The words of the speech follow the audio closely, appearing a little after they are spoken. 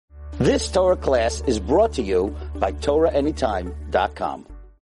This Torah class is brought to you by TorahAnytime.com.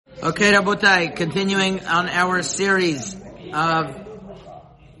 Okay, Rabotai, continuing on our series of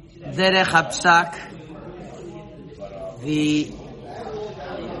Derech HaPsak, the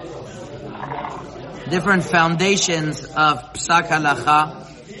different foundations of Psak Halacha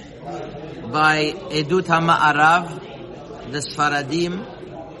by Edut HaMa'arav, the Sfaradim,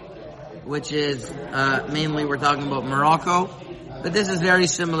 which is mainly we're talking about Morocco, but this is very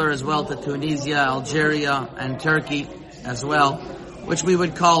similar as well to Tunisia, Algeria, and Turkey as well, which we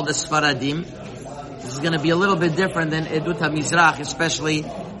would call the Sfaradim. This is going to be a little bit different than Edut HaMizrach, especially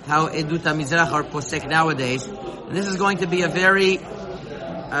how Edut HaMizrach are posek nowadays. And this is going to be a very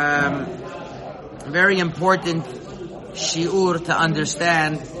important shiur to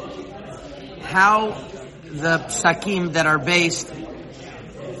understand how the psakim that are based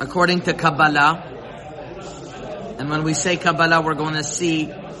according to Kabbalah, and when we say Kabbalah, we're going to see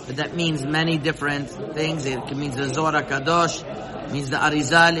that means many different things. It means the Zohar HaKadosh, it means the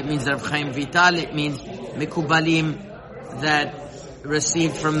Arizal, it means the Rav Chaim Vital, it means Mekubalim that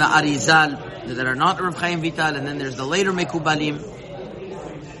received from the Arizal that are not Rav Chaim Vital, and then there's the later Mekubalim.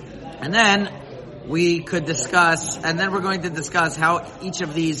 And then we could discuss, and then we're going to discuss how each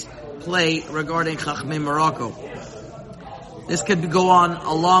of these play regarding Chachmei Morocco. This could go on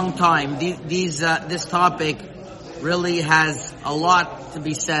a long time. This topic really has a lot to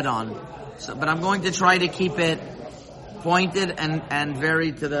be said on. So, but I'm going to try to keep it pointed and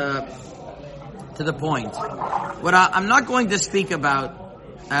very to the point. What I'm not going to speak about,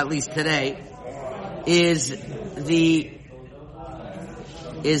 at least today, is the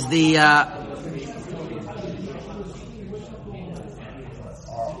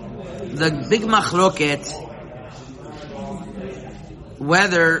big machloket,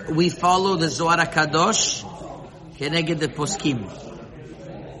 whether we follow the Zohar HaKadosh keneged the poskim.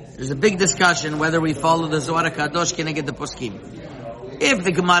 There's a big discussion whether we follow the Zohar HaKadosh keneged the poskim. If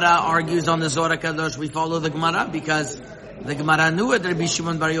the Gemara argues on the Zohar HaKadosh, we follow the Gemara because the Gemara knew it, Rabbi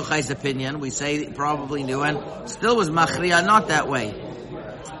Shimon Bar Yochai's opinion. We say probably knew and still was machriya not that way.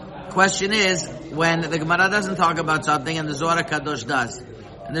 Question is, when the Gemara doesn't talk about something and the Zohar HaKadosh does.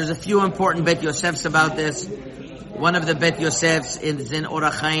 And there's a few important Bet Yosefs about this. One of the Bet Yosefs is in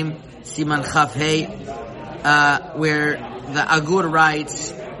Orach Chaim, Siman Chaf Hei, where the Agur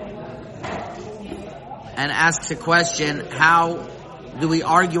writes and asks a question, how do we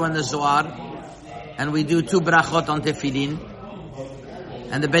argue on the Zohar? And we do 2 brachot on Tefillin.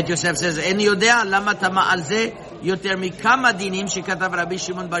 And the Bet Yosef says, En yodea lama tama al ze yoter mikama dinim shekatav Rabbi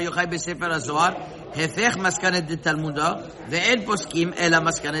Shimon Bar Yochai beSefer HaZohar hefech maskanet de Talmuda ve'en poskim ela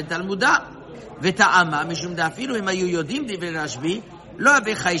maskanet Talmuda ve'ta'ama mishum da'afilu im hayu yodim divrei Rashbi lo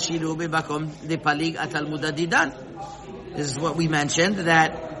avechai shilu bebakom de palig atalmuda didan. This is what we mentioned,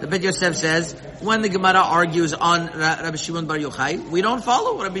 that the Bet Yosef says, when the Gemara argues on Rabbi Shimon Bar Yochai, we don't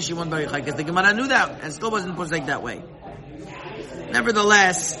follow Rabbi Shimon Bar Yochai, because the Gemara knew that, and still wasn't posek that way.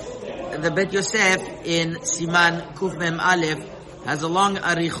 Nevertheless, the Bet Yosef in Siman Kuf Mem Aleph has a long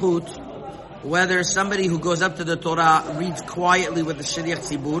arichut, whether somebody who goes up to the Torah reads quietly with the Shliach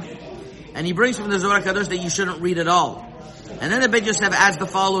Tzibur, and he brings from the Zohar HaKadosh that you shouldn't read at all. And then the Bet Yosef adds the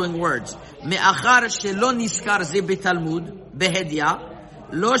following words: Me'achar shelo niskar ze betalmud behedya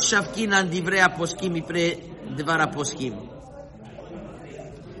lo shavkinan divrei haposkim mipnei dvar haposkim.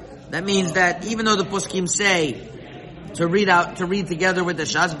 That means that even though the poskim say to read together with the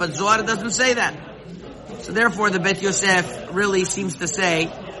Shas, but Zohar doesn't say that. So therefore, the Bet Yosef really seems to say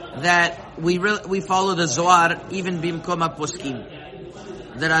that we follow the Zohar even bimkom haposkim.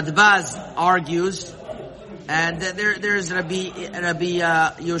 The Radbaz argues. And there's Rabbi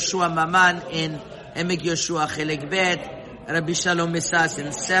Yoshua Maman in Emek Yoshua Chelek Bet, Rabbi Shalom Misas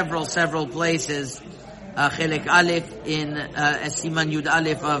in several places, Chelek Aleph in Siman Yud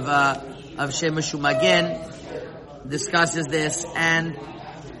Aleph of Shemesh Umagen discusses this, and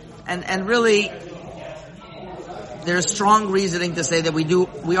really there's strong reasoning to say that we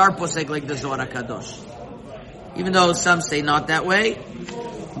are posek like the Zohar HaKadosh, even though some say not that way.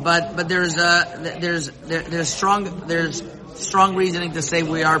 But there's strong reasoning to say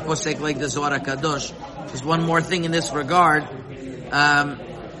we are posek like the Zohar HaKadosh. Just one more thing in this regard.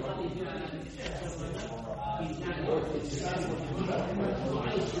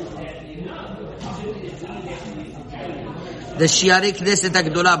 The Shiarei Knesset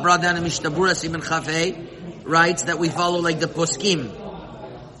HaGdolah brought down in Mishtabura Siman Chaf Hei writes that we follow like the poskim.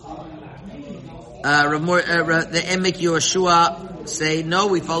 The Emek Yoshua say, no,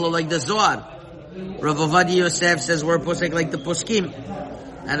 we follow like the Zohar. Rav Ovadia Yosef says we're posek like the poskim.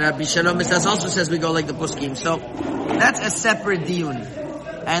 And Rabbi Shalom Misas also says we go like the poskim. So that's a separate diyun.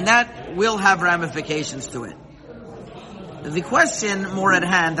 And that will have ramifications to it. The question more at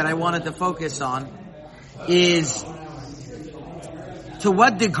hand that I wanted to focus on is, to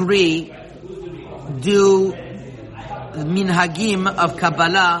what degree do the minhagim of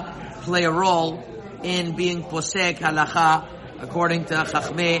Kabbalah play a role in being posek halacha according to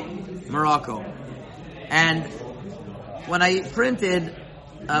Chachmei Morocco? And when I printed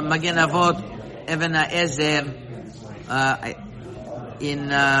Magen Avot Even HaEzer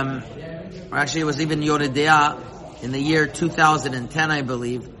actually it was even Yoredea in the year 2010, I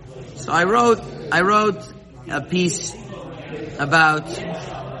believe. So I wrote a piece about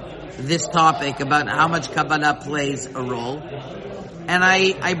this topic, about how much Kabbalah plays a role. And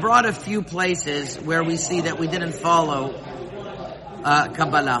I brought a few places where we see that we didn't follow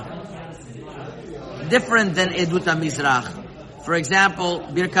Kabbalah. Different than Edut HaMizrach. For example,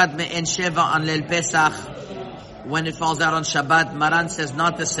 Birkat Me'en Sheva on Leil Pesach, when it falls out on Shabbat, Maran says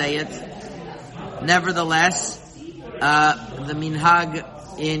not to say it. Nevertheless, the minhag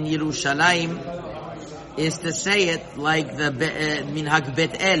in Yerushalayim is to say it like the minhag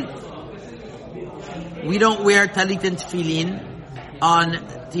Bet El. We don't wear talit and tefillin on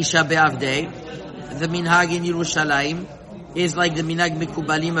Tisha B'Av Day. The minhag in Yerushalayim is like the minhag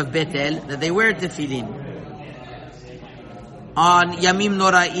Mekubalim of Bet El, that they wear tefillin. On Yamim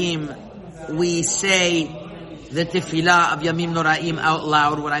Noraim, we say the tefillah of Yamim Noraim out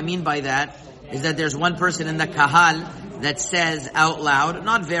loud. What I mean by that is that there's one person in the kahal that says out loud,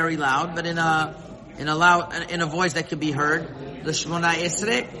 not very loud, but in a voice that could be heard, the Shmona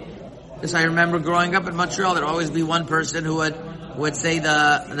Esrei. This I remember growing up in Montreal. There'd always be one person who would say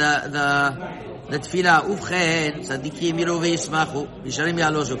the tefillah, Ufchen Tzadikim Yiru Ve'yismachu Yisharim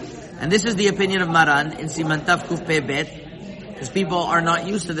Ya'alozu. And this is the opinion of Maran in Siman Tav Kuf Pei Bet, because people are not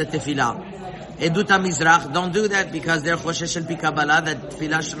used to the tefillah. Edut HaMizrach don't do that because they're Choshesh Al Pi Kabbalah that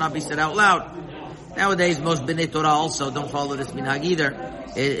tefillah should not be said out loud. Nowadays, most B'nai Torah also don't follow this minhag either.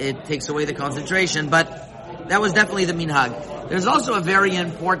 It takes away the concentration, but that was definitely the minhag. There's also a very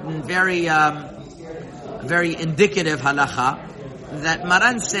important, very indicative halacha that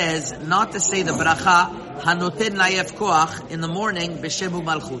Maran says not to say the bracha hanoten layef koach in the morning b'shem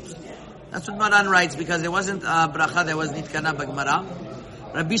u'malchut. That's what Maran writes, because there wasn't a bracha that was nitkana b'Gemara.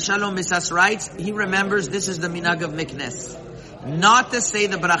 Rabbi Shalom Misas writes, he remembers this is the minhag of Miknes. Not to say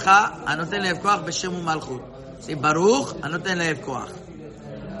the bracha, hanoten layef koach b'shem u'malchut. Say Baruch, hanoten layef koach.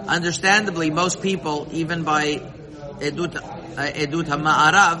 Understandably, most people, even by Edut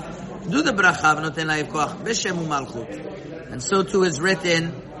HaMa'arav, do the bracha hanoten layef koach b'shem u'malchut. And so too is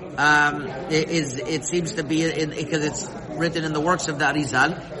written, it seems to be, because it's written in the works of the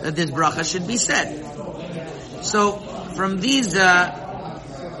Arizal, that this bracha should be said. So, from these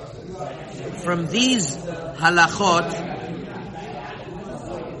halachot,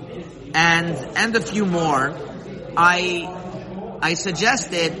 and a few more, I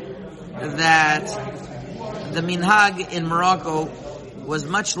suggested that the minhag in Morocco was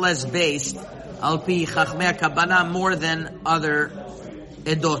much less based al pi Chachmei Kabbalah more than other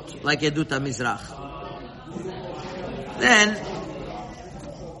edot, like Edut HaMizrach. Then,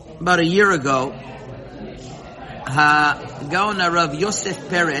 about a year ago, Gaon Rav Yosef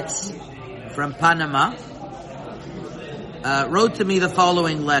Peretz from Panama wrote to me the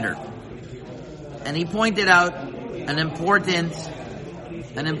following letter, and he pointed out an important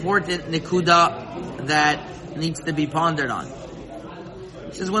nekuda that needs to be pondered on.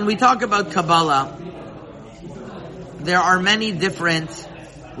 He says, when we talk about Kabbalah, there are many different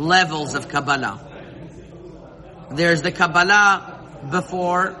levels of Kabbalah. There's the Kabbalah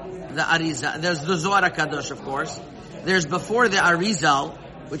before the Arizal. There's the Zohar HaKadosh, of course. There's before the Arizal,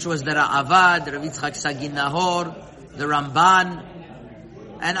 which was the Ra'avad, the Rav Yitzchak Sagin Nahor, the Ramban,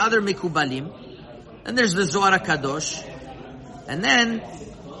 and other Mikubalim. And there's the Zohar HaKadosh. And then,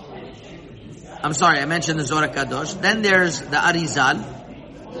 I'm sorry, I mentioned the Zohar HaKadosh. Then there's the Arizal.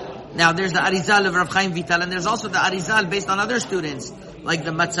 Now there's the Arizal of Rav Chaim Vital, and there's also the Arizal based on other students, like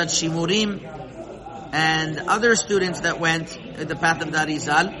the Matzat Shimurim, and other students that went at the path of the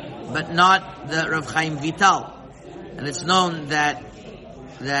Arizal, but not the Rav Chaim Vital. And it's known that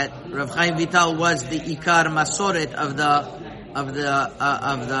Rav Chaim Vital was the Ikar Masoret of the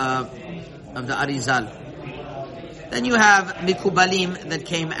Arizal. Then you have Mikubalim that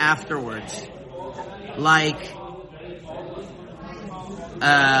came afterwards, like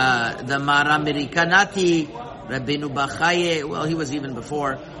the Maram Mirikanati, Rabbeinu Bachaye. Well, he was even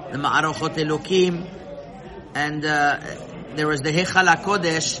before the Ma'arochot Elokim, and there was the Hechal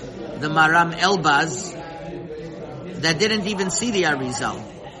HaKodesh, the Maram Elbaz, that didn't even see the Arizal.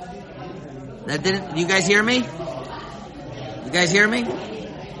 You guys hear me? You guys hear me?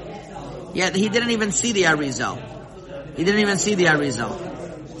 Yet he didn't even see the Arizal.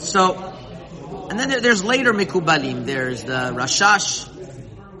 So, and then there's later Mikubalim. There's the Rashash.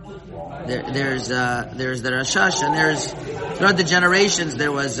 There's the Rashash, and there's throughout the generations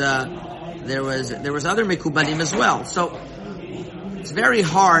there was other Mikubalim as well. So it's very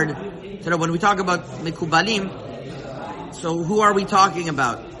hard to know when we talk about Mikubalim. So who are we talking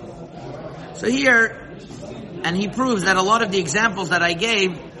about? So here, and he proves that a lot of the examples that I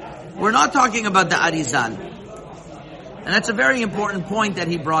gave, we're not talking about the Arizal. And that's a very important point that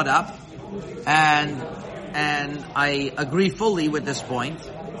he brought up, and I agree fully with this point,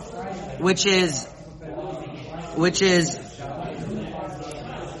 which is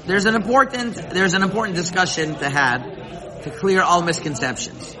there's an important discussion to have to clear all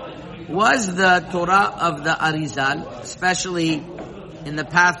misconceptions. Was the Torah of the Arizal, especially in the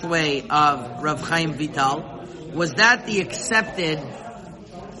pathway of Rav Chaim Vital, was that accepted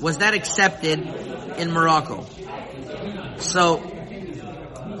in Morocco? So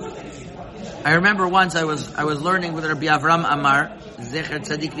I remember once I was learning with Rabbi Avram Amar, Zecher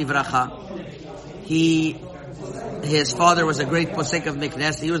Tzadik Livracha. His father was a great posek of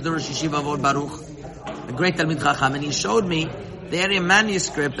Miknes. He was the Rosh Yeshiva of Or Baruch, a great Talmid Chacham, and he showed me they had a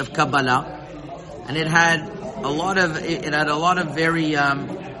manuscript of Kabbalah, and it had a lot of very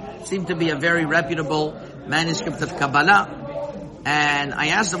seemed to be a very reputable manuscript of Kabbalah. And I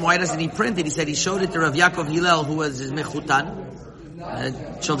asked him, why doesn't he print it? He said he showed it to Rav Yaakov Hillel, who was his mechutan.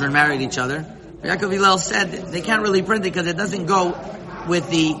 Children married each other. Rav Yaakov Hillel said they can't really print it because it doesn't go with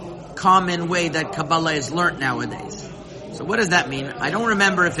the common way that Kabbalah is learnt nowadays. So what does that mean? I don't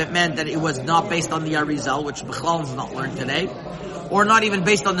remember if it meant that it was not based on the Arizal, which Bechlal is not learned today, or not even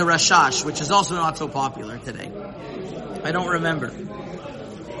based on the Rashash, which is also not so popular today. I don't remember.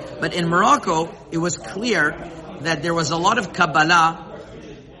 But in Morocco, it was clear that there was a lot of Kabbalah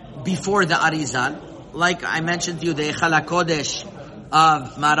before the Arizal. Like I mentioned to you, the Echal HaKodesh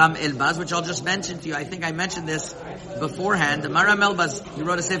of Maram Elbaz, which I'll just mention to you. I think I mentioned this beforehand. The Maram Elbaz, he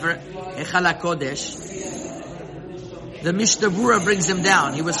wrote a sefer, Echal HaKodesh. The Mishnah Berurah brings him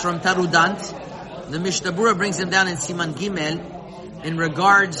down. He was from Tarudant. The Mishnah Berurah brings him down in Siman Gimel in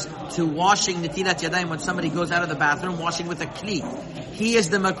regards to washing Netilat Yadayim when somebody goes out of the bathroom, washing with a kli. He is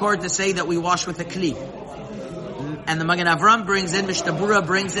the makor to say that we wash with a kli. And the Magen Avram brings in, Mishnah Berurah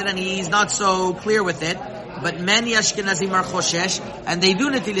brings it, and he's not so clear with it. But many Ashkenazim are choshesh, and they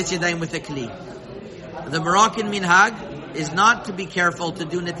do Netilat Yadayim with a kli. The Moroccan minhag is not to be careful to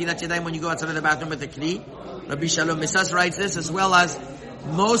do Netilat Yadayim when you go outside of the bathroom with a kli. Rabbi Shalom Misas writes this, as well as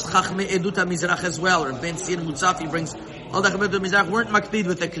most Chachmei Edut HaMizrach as well. Rabbi Ben Sir Mutzafi brings all the Chachmei Edut HaMizrach weren't makpid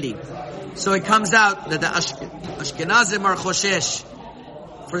with a kli. So it comes out that the Ashkenazim are choshesh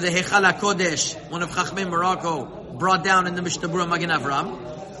for the Hechal HaKodesh, one of Chachmei Morocco, brought down in the Mishnah Berurah Magen Avram,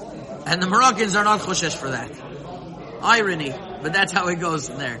 and the Moroccans are not choshesh for that. Irony, but that's how it goes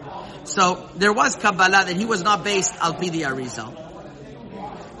from there. So there was Kabbalah that he was not based al pi the Arizal.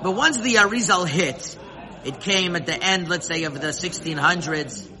 But once the Arizal hit, it came at the end, let's say, of the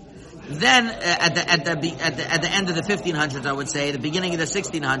 1600s. Then at the end of the 1500s, I would say, the beginning of the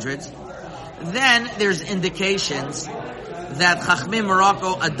 1600s. Then there's indications that Chachmei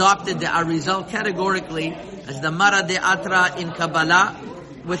Morocco adopted the Arizal categorically as the Mara de Atra in Kabbalah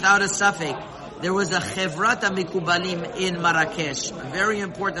without a suffix. There was a Chevrat Mikubalim in Marrakesh, a very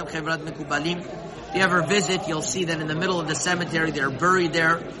important Chevrat Mikubalim. If you ever visit, you'll see that in the middle of the cemetery, they're buried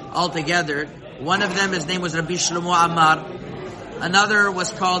there all together. One of them, his name was Rabbi Shlomo Amar. Another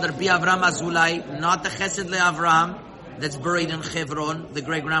was called Rabbi Avram Azulai, not the Chesed LeAvraham, that's buried in Hebron, the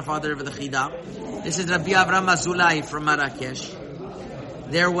great-grandfather of the Chida. This is Rabbi Avram Azulai from Marrakesh.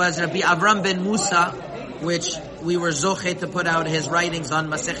 There was Rabbi Avram ben Musa, which we were zoche to put out his writings on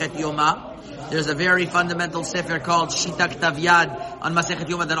Masechet Yoma. There's a very fundamental sefer called Shita Ktav Yad on Masechet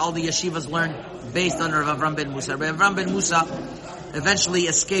Yoma that all the yeshivas learn based on Rabbi Avram ben Musa. Rabbi Avram ben Musa eventually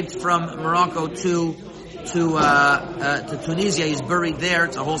escaped from Morocco to Tunisia. He's buried there.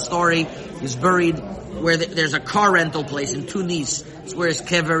 It's a whole story. He's buried where there's a car rental place in Tunis. It's where his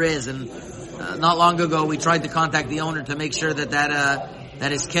kever is. And not long ago, we tried to contact the owner to make sure that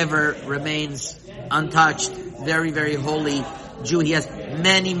his kever remains untouched. Very, very holy Jew. He has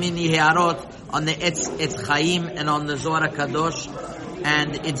many, many hearot on the Etz Chaim and on the Zohar HaKadosh.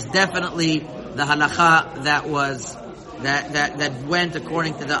 And it's definitely the halacha that went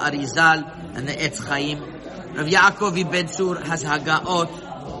according to the Arizal and the Etz Chaim. Rav Yaakov ibn Tzur has hagaot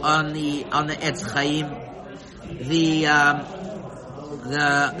on the Etz Chaim. The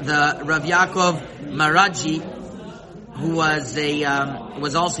Rav Yaakov Maraji, who was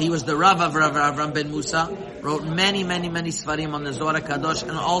he was the Rav of Rav Avram ben Musa, wrote many Sfarim on the Zohar HaKadosh,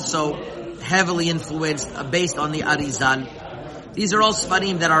 and also heavily influenced, based on the Arizal. These are all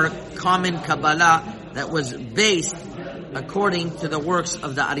Sfarim that are common Kabbalah that was based according to the works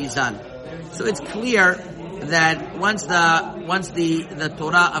of the Arizal. So it's clear that once the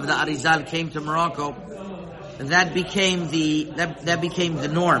Torah of the Arizal came to Morocco, that became the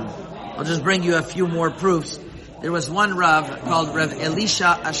norm. I'll just bring you a few more proofs. There was one Rav called Rav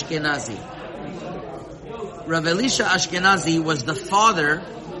Elisha Ashkenazi. Rav Elisha Ashkenazi was the father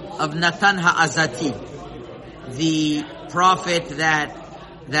of Natan Ha'azati, the prophet that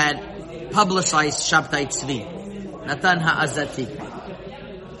publicized Shabtai Tzvi. Natan Ha'azati.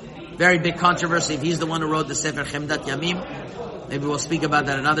 Very big controversy. He's the one who wrote the Sefer Chemdat Yamim. Maybe we'll speak about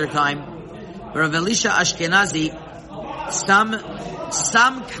that another time. But Rav Elisha Ashkenazi,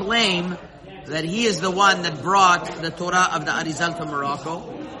 some claim that he is the one that brought the Torah of the Arizal to Morocco.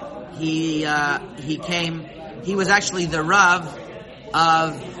 He was actually the Rav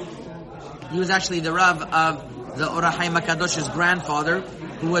of the Or HaChaim HaKadosh's grandfather,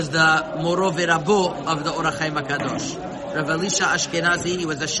 who was the Moro V'Rabo of the Or HaChaim HaKadosh. Rav Elisha Ashkenazi, he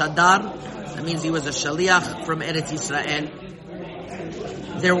was a Shadar, that means he was a Shaliach from Eretz Yisrael.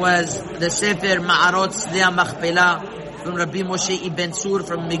 There was the Sefer Ma'arot Sdei Machpelah from Rabbi Moshe Ibn Sur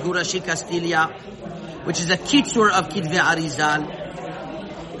from Megurashi Castilia, which is a kitzur of Kitvei Arizal.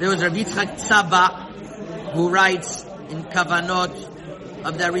 There was Rabbi Yitzchak Tzaba, who writes in Kavanot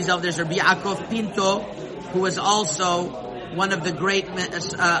of the Arizal. There's Rabbi Yaakov Pinto, who was also one of the great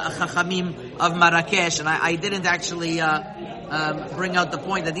Chachamim of Marrakesh. And I didn't actually bring out the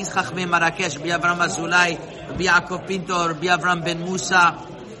point that these Chachamim Marrakesh, Rabbi Avram Azulai, Rabbi Yaakov Pinto, Rabbi Avram Ben Musa,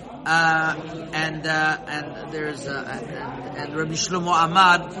 and Rabbi Shlomo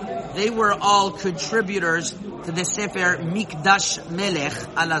Amar, they were all contributors to the Sefer Mikdash Melech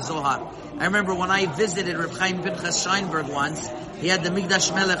ala Zohar. I remember when I visited Reb Chaim Pinchas Scheinberg once, he had the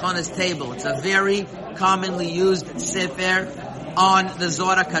Mikdash Melech on his table. It's a very commonly used Sefer on the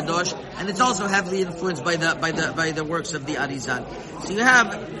Zohar HaKadosh, and it's also heavily influenced by the works of the Arizal. So you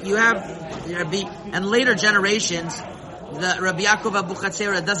have Rabbi, and later generations, the Rabbi Yaakov Abu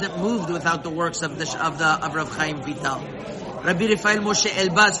Chatzera doesn't move without the works of Rav Chaim Vital. Rabbi Rafael Moshe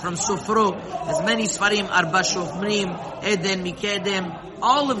Elbaz from Sofro has many Sfarim, Arba Shofrim, Eden, Mikedem.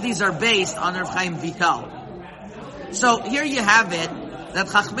 All of these are based on Rav Chaim Vital. So here you have it, that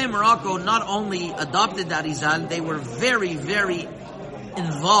Chachmei Morocco not only adopted the Arizal, they were very, very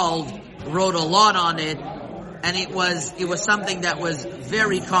involved, wrote a lot on it, and it was something that was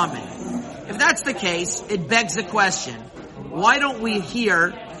very common. If that's the case, it begs the question, why don't we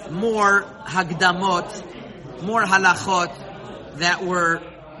hear more Hagdamot, more halachot that were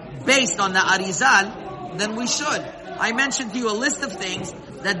based on the Arizal than we should? I mentioned to you a list of things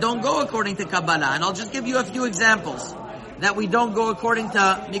that don't go according to Kabbalah, and I'll just give you a few examples that we don't go according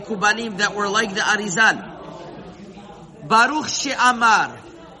to Mikubalim that were like the Arizal. Baruch She'amar.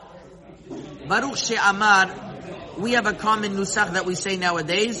 Baruch She'amar, we have a common nusach that we say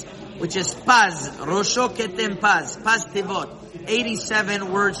nowadays, which is Paz, Rosho Ketem Paz, Paz Tivot,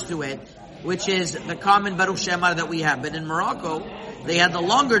 87 words to it, which is the common Baruch She'amar that we have. But in Morocco, they had the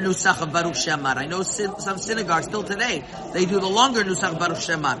longer nusach of Baruch She'amar. I know some synagogues still today, they do the longer nusach Baruch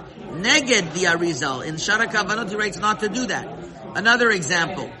She'amar. Neged the Arizal. In Shara Kavanot, he writes not to do that. Another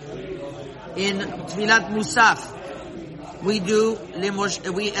example, in Tfilat Musaf, we do the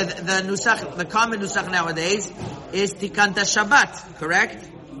nusach, the common nusach nowadays is Tikanta Shabbat, correct?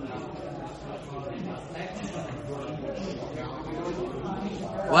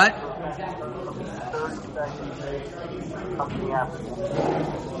 What?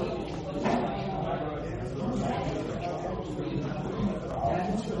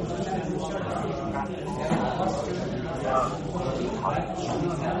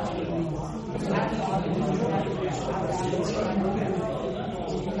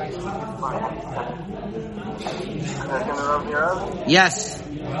 Yes.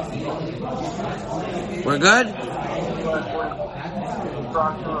 We're good?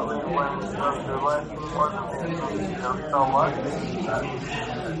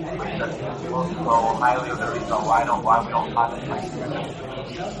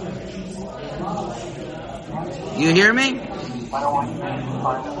 You hear me?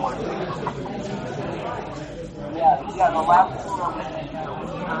 Yeah, the last thing that we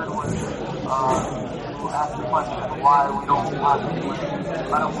heard was ask the question why we don't have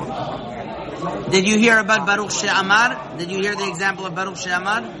Did you hear about Baruch She'amar? Did you hear the example of Baruch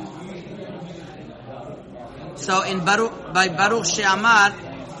She'amar? So by Baruch She'amar,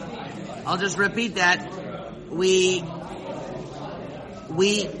 I'll just repeat that, we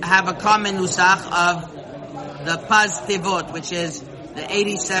have a common nusach of the Paz Tevot, which is the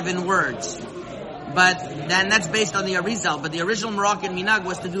 87 words. But then that's based on the Arizal. But the original Moroccan minhag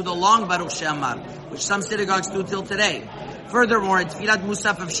was to do the long Baruch She'amar, which some synagogues do till today. Furthermore, it's Tfilat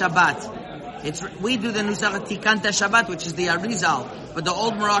Musaf of Shabbat. We do the Nusach of Tikanta Shabbat, which is the Arizal. But the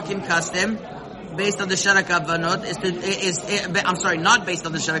old Moroccan custom, based on the Sharak Havanot, not based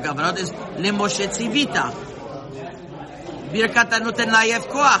on the Sharak Havanot, is Lemoshe Tzivita. Birkat HaNoten Nayev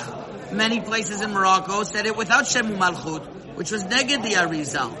Koach. Many places in Morocco said it without Shemu Malchut, which was neged the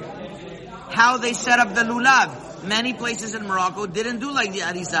Arizal. How they set up the lulav. Many places in Morocco didn't do like the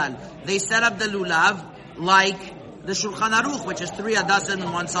Arizal. They set up the lulav like the Shulchan Aruch, which is 3 hadassah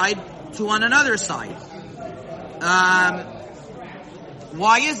on one side, 2 on another side.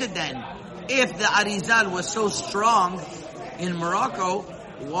 Why is it then? If the Arizal was so strong in Morocco,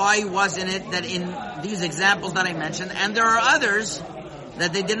 why wasn't it that in these examples that I mentioned, and there are others,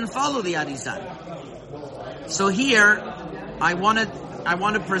 that they didn't follow the Arizal? So here, I want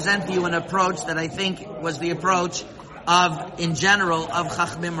to present to you an approach that I think was the approach in general, of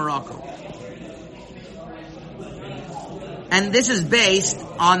Chachmei Morocco. And this is based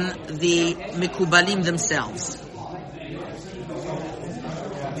on the Mekubalim themselves.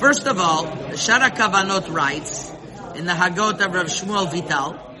 First of all, the Sharak Havanot writes, in the Hagot of Rav Shmuel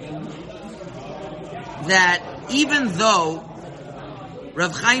Vital, that even though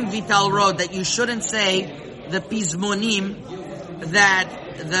Rav Chaim Vital wrote that you shouldn't say the Pizmonim, that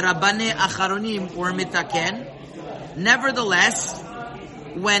the Rabbanei Acharonim were mitaken, nevertheless,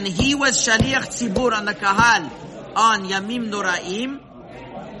 when he was Shaliach Tzibur on the Kahal on Yamim Noraim,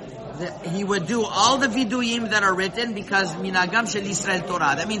 he would do all the viduyim that are written because Minagam Shel Yisrael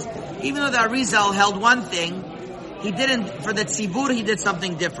Torah. That means even though the Arizal held one thing, he didn't, for the Tzibur, he did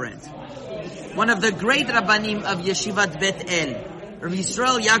something different. One of the great Rabbanim of Yeshivat Bet El, Rav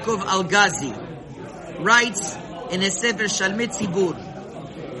Yisrael Yaakov Al-Ghazi, writes in his Sefer Shalmei Tzibur,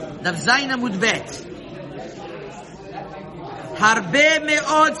 Daf Zayin Amud Bet, Harbe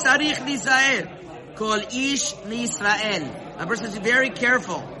me'od tzarich lizaer, kol ish miYisrael. A person is very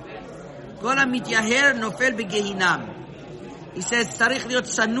careful. Kol hamityaher nofel begehinam. He says, tzarich liot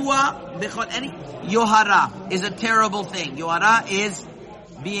sanua bechol any. Yohara is a terrible thing. Yohara is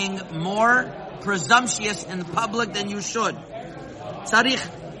being more presumptuous in public than you should. Tzarich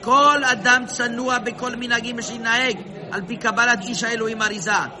kol adam tsanua bekol minagim shinaheg al pi kabbalat ish ha'elohim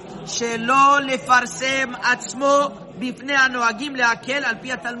arizah shelo lefarsem atzmo bifnei hanoagim leakel al pi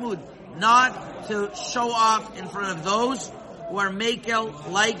haTalmud, not to show off in front of those who are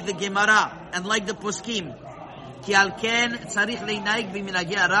mekel like the Gemara and like the Poskim. Ki al ken tzarich leinaheg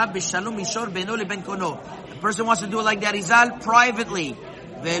b'minagei harav b'shalom mishor beno leben kono. The person wants to do it like the Arizal privately.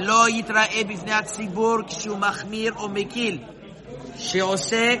 Ve'lo yitra'eh b'fnei hatzibur kshu machmir o mekil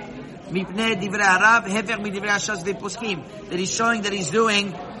she'oseh mipnei divrei harav hefech midivrei hashas ve'poskim. That he's showing that he's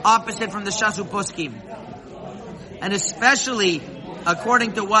doing opposite from the shasu poskim. And especially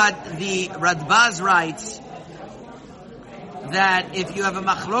according to what the Radbaz writes, that if you have a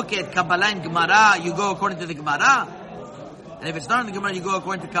machloket, Kabbalah and Gemara, you go according to the Gemara. And if it's not in the Gemara, you go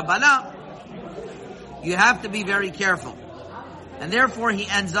according to Kabbalah. You have to be very careful. And therefore he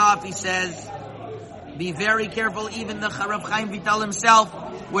ends off, he says, be very careful. Even the Rav Chaim Vital himself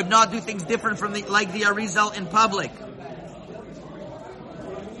would not do things different from like the Arizal in public.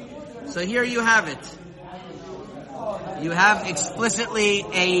 So here you have it. You have explicitly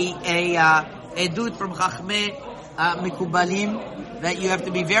a edut from Chachmei Mekubalim that you have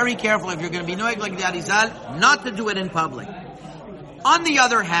to be very careful if you're going to be noeg like the Arizal, not to do it in public. On the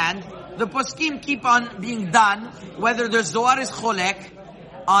other hand, the poskim keep on being done, whether the Zohar is cholek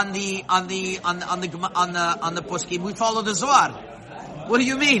on the poskim. We follow the Zohar. What do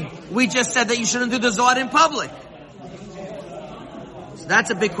you mean? We just said that you shouldn't do the Zohar in public. So that's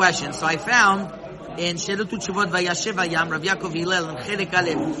a big question. So I found in Shelut Utshuvot Vayashev Hayam, Rav Yaakov Hillel, and Chelek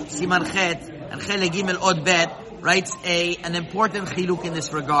Aleph, Siman Chet, and Chelek Gimel Od Bet, writes an important chiluk in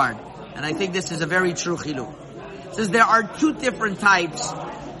this regard. And I think this is a very true chiluk. It says there are two different types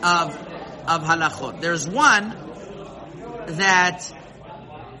of halachot. There's one that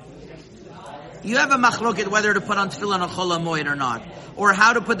you have a machloket whether to put on tefillin or chol hamoed or not, or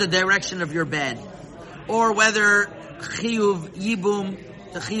how to put the direction of your bed, or whether chiyuv yibum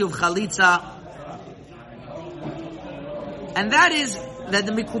to chiyuv chalitza. And that is that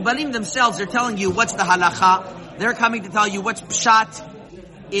the Mekubalim themselves are telling you what's the halacha. They're coming to tell you what's pshat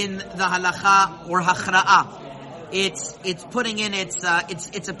in the halacha or hachra'ah. It's putting in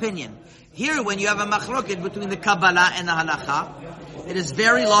its opinion. Here, when you have a machloket between the Kabbalah and the halacha, it is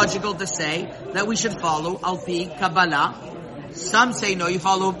very logical to say that we should follow al pi Kabbalah. Some say no, you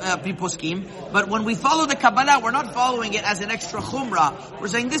follow people's scheme. But when we follow the Kabbalah, we're not following it as an extra chumrah. We're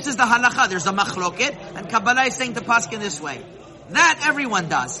saying this is the halacha. There's a machloket, and Kabbalah is saying to paskin this way. That everyone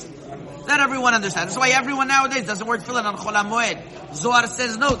does. That everyone understands. That's why everyone nowadays doesn't wear tefillin on Chol HaMoed. Zohar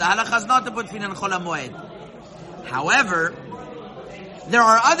says no, the halacha is not to put tefillin on Chol HaMoed. However, there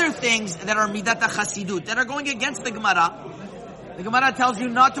are other things that are midat HaChasidut, that are going against the Gemara. The Gemara tells you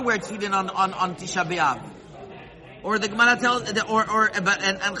not to wear tefillin on Tisha B'Av. Or the Gemara tells, and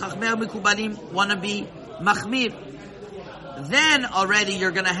Chachmei Mikubalim want to be machmir. Then already you're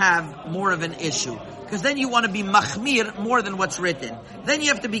going to have more of an issue. Because then you want to be machmir more than what's written. Then you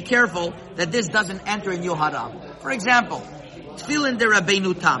have to be careful that this doesn't enter in your haram. For example, tefillin de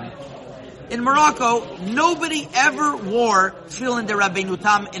Rabbeinu Tam. In Morocco, nobody ever wore tefillin de Rabbeinu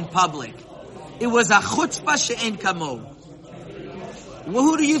Tam in public. It was a chutzpah she'en kamo. Well,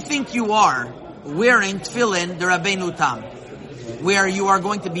 who do you think you are wearing tefillin de Rabbeinu Tam, where you are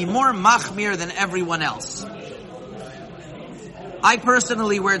going to be more machmir than everyone else? I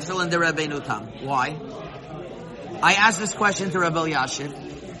personally wear tefillin de Rabbeinu Tam. Why? I asked this question to Rabbi Elyashiv,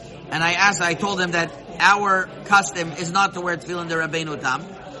 and I told him that our custom is not to wear tefillin de Rabbeinu Tam,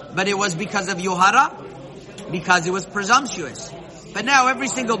 but it was because of Yohara, because it was presumptuous. But now every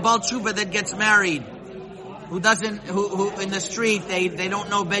single Baal Tshuva that gets married, who in the street, they don't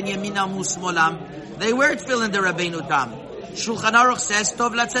know Ben Yaminam Musmolam, they wear tefillin de Rabbeinu Tam. Shulchan Aruch says,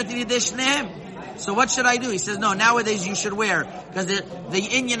 Tov latzet yidei shnehem. So what should I do? He says, no, nowadays you should wear, because the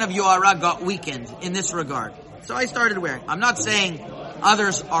inyan of Yohara got weakened in this regard. So I started wearing. I'm not saying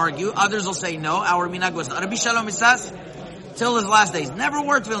others argue. Others will say no. Our minhag was Rabbi Shalom Isas, till his last days, never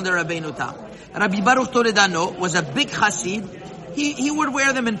wore tefillin de Rabbeinu Tam. Rabbi Baruch Toledano was a big chassid. He would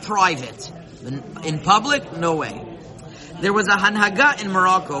wear them in private. In public, no way. There was a hanhaga in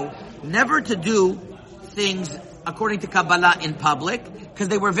Morocco never to do things according to Kabbalah in public, because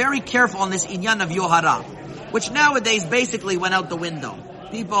they were very careful on this inyan of Yohara, which nowadays basically went out the window.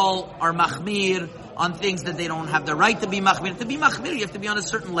 People are machmir on things that they don't have the right to be machmir. To be machmir, you have to be on a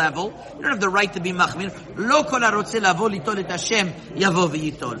certain level. You don't have the right to be machmir. Lo kol harotze lavo litol et Hashem yavo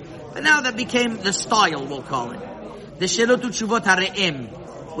v'yitol. But now that became the style, we'll call it. The Shelot Utshuvot HaRe'em,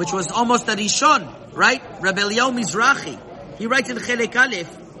 which was almost a Rishon, right? Rabbi Eliyahu Mizrahi. He writes in Chelek Aleph,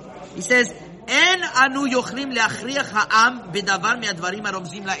 he says, En anu yochlim leachriach ha'am bedavar me'advarim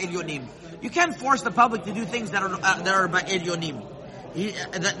haromzim la'elyonim. You can't force the public to do things that are ba'elyonim.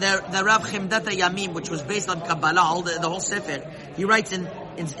 The Rav Chemdat Yamim, which was based on Kabbalah, the whole Sefer, he writes in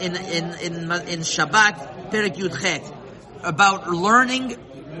Shabbat, Perek Yud Chet, about learning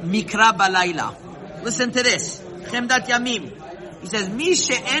Mikra Balayla. Listen to this. Chemdat Yamim. He says, Mi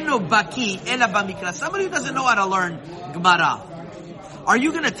she'eno baki ela b'mikra. Somebody who doesn't know how to learn Gemara. Are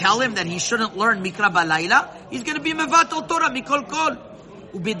you going to tell him that he shouldn't learn Mikra Balayla? He's going to be mevatel Torah mikol kol.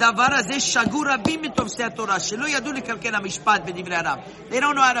 ובדבר הזה שגו רבים מתופסי התורה שלא ידעו לקלקל המשפט בדברי הרב. They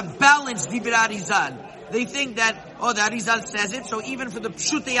don't know how to balance דברי Arizal. They think that, the Arizal says it, so even for the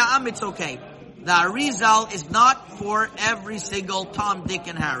Pshutei Ha'am it's okay. The Arizal is not for every single Tom, Dick,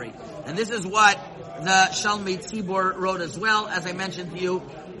 and Harry. And this is what the Shalmei Tzibor wrote as well, as I mentioned to you,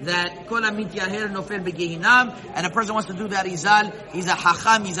 that Kol HaMityaher Nofel Begehinam, and a person wants to do the Arizal, he's a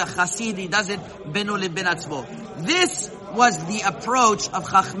Hacham, he's a Chasid, he does it Beno Leben Atzmo. This was the approach of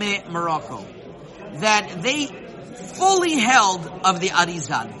Chachmei Morocco, that they fully held of the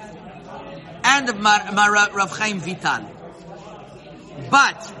Arizal and of Rav Chaim Vital,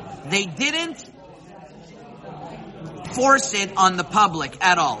 but they didn't force it on the public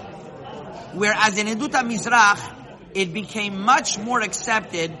at all. Whereas in Edut HaMizrach, it became much more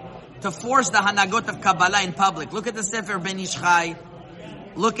accepted to force the Hanagot of Kabbalah in public. Look at the Sefer Ben Ish Chai.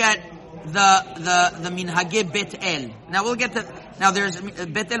 Look at the Minhagei Bet El. Now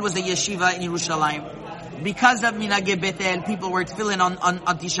Bet El was a yeshiva in Yerushalayim. Because of Minhagei Bet El, people were tefillin on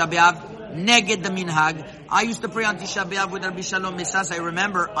Tisha B'Av, neged the minhag. I used to pray on Tisha B'Av with Rabbi Shalom Mesas. I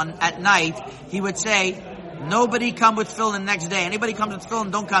remember at night, he would say, nobody come with tefillin next day. Anybody comes with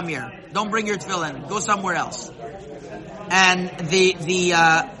tefillin, don't come here. Don't bring your tefillin. Go somewhere else. And there's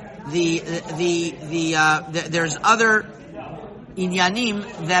other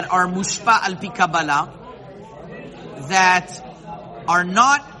inyanim that are mushpa al pi Kabbalah that are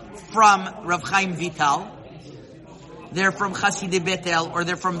not from Rav Chaim Vital. They're from Chasidei Bet El, or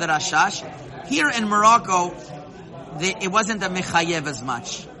they're from the Rashash. Here in Morocco, it wasn't a mechayev as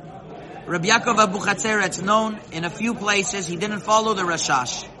much. Rabbi Yaakov Abuchatzera, it's known in a few places, he didn't follow the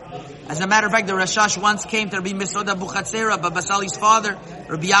Rashash. As a matter of fact, the Rashash once came to Rabbi Mesod Abuchatzera, Baba Sali's father,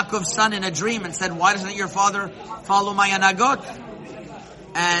 Rabbi Yaakov's son, in a dream, and said, why doesn't your father follow my anagot?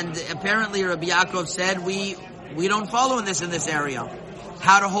 And apparently Rabbi Yaakov said, we We don't follow in this area.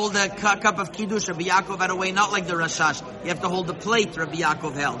 How to hold a cup of Kiddush, Rabbi Yaakov had a way not like the Rashash. You have to hold the plate, Rabbi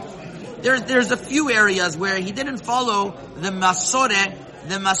Yaakov held. There's a few areas where he didn't follow the Masoret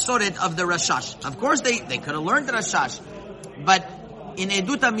of the Rashash. Of course, they could have learned the Rashash. But in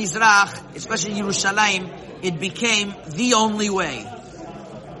Edut HaMizrach, especially Yerushalayim, it became the only way.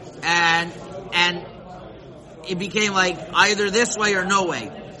 And it became like either this way or no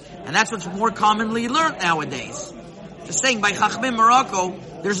way. And that's what's more commonly learned nowadays. Just saying, by Chachmei Morocco,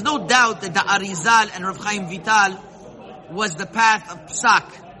 there's no doubt that the Arizal and Rav Chaim Vital was the path of Psak.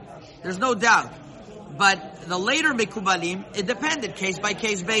 There's no doubt. But the later Mekubalim, it depended case by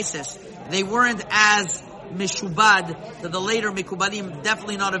case basis. They weren't as Meshubad to the later Mekubalim,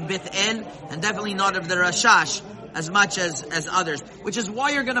 definitely not of Beth El, and definitely not of the Rashash, as much as others. Which is why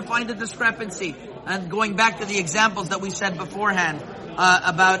you're going to find a discrepancy. And going back to the examples that we said beforehand,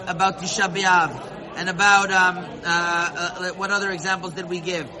 about Tisha B'Av, and about, what other examples did we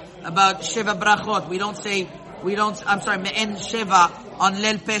give? About Sheva Brachot. Me'en Sheva on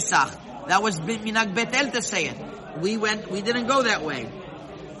Leil Pesach. That was Minag Bet El to say it. We didn't go that way.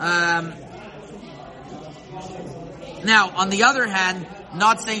 Now, on the other hand,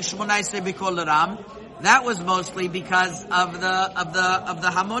 not saying Shmonai B'Kol Ram, that was mostly because of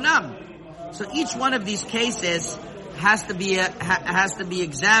the Hamonam. So each one of these cases has to be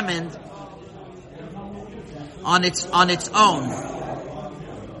examined on its own.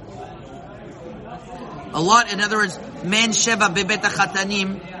 A lot, in other words, Men Sheva Bebet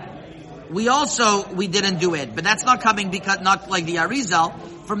HaChatanim, we didn't do it, but that's not coming because, not like the Arizal.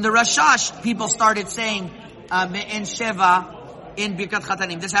 From the Rashash, people started saying, Me'en Sheva in Birkat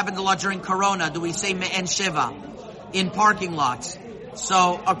Chatanim. This happened a lot during Corona. Do we say Me'en Sheva in parking lots?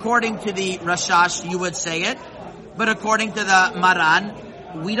 So, according to the Rashash, you would say it, but according to the Maran,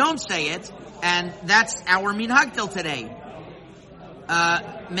 we don't say it, and that's our minhag till today.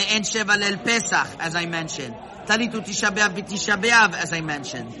 Me'en Sheva Leil Pesach, as I mentioned. Talitu Tisha B'Av B'Tisha B'Av, as I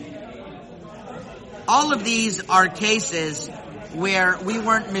mentioned. All of these are cases where we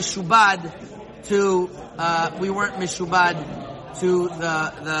weren't mishubad to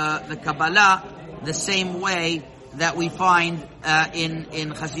the Kabbalah the same way that we find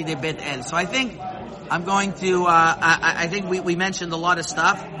in Chasidei Bet El. So I think I'm going to I think we mentioned a lot of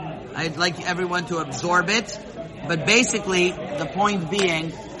stuff. I'd like everyone to absorb it, but basically the point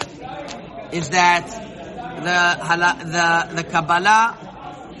being is that the Kabbalah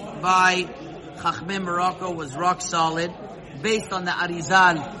by Chachmei Morocco was rock solid, based on the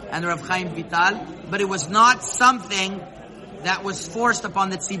Arizal and Rav Chaim Vital, but it was not something that was forced upon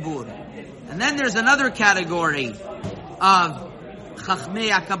the Tzibur. And then there's another category of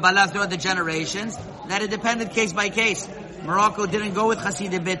Chachmei HaKabbalah throughout the generations, that it depended case by case. Morocco didn't go with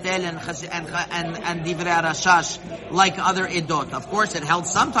Chasidei Bet El and Divrei Rashash like other Edot. Of course, it held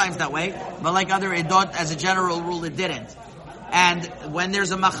sometimes that way, but like other Edot, as a general rule, it didn't. And when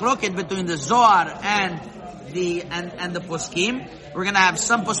there's a machloket between the Zohar and the poskim, we're going to have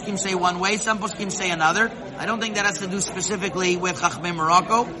some poskim say one way, some poskim say another. I don't think that has to do specifically with Chachmei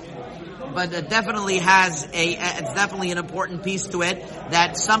Morocco, but it definitely it's definitely an important piece to it,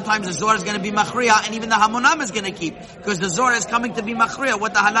 that sometimes the Zohar is going to be machriya, and even the Hamonam is going to keep, because the Zohar is coming to be machriya,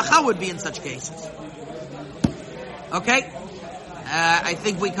 what the halacha would be in such cases. Okay? I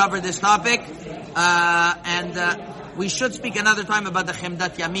think we covered this topic, and we should speak another time about the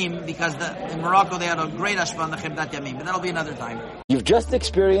Chemdat Yamim, because in Morocco they had a great ashpa on the Chemdat Yamim, but that'll be another time. You've just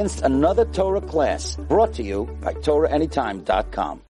experienced another Torah class brought to you by TorahAnytime.com.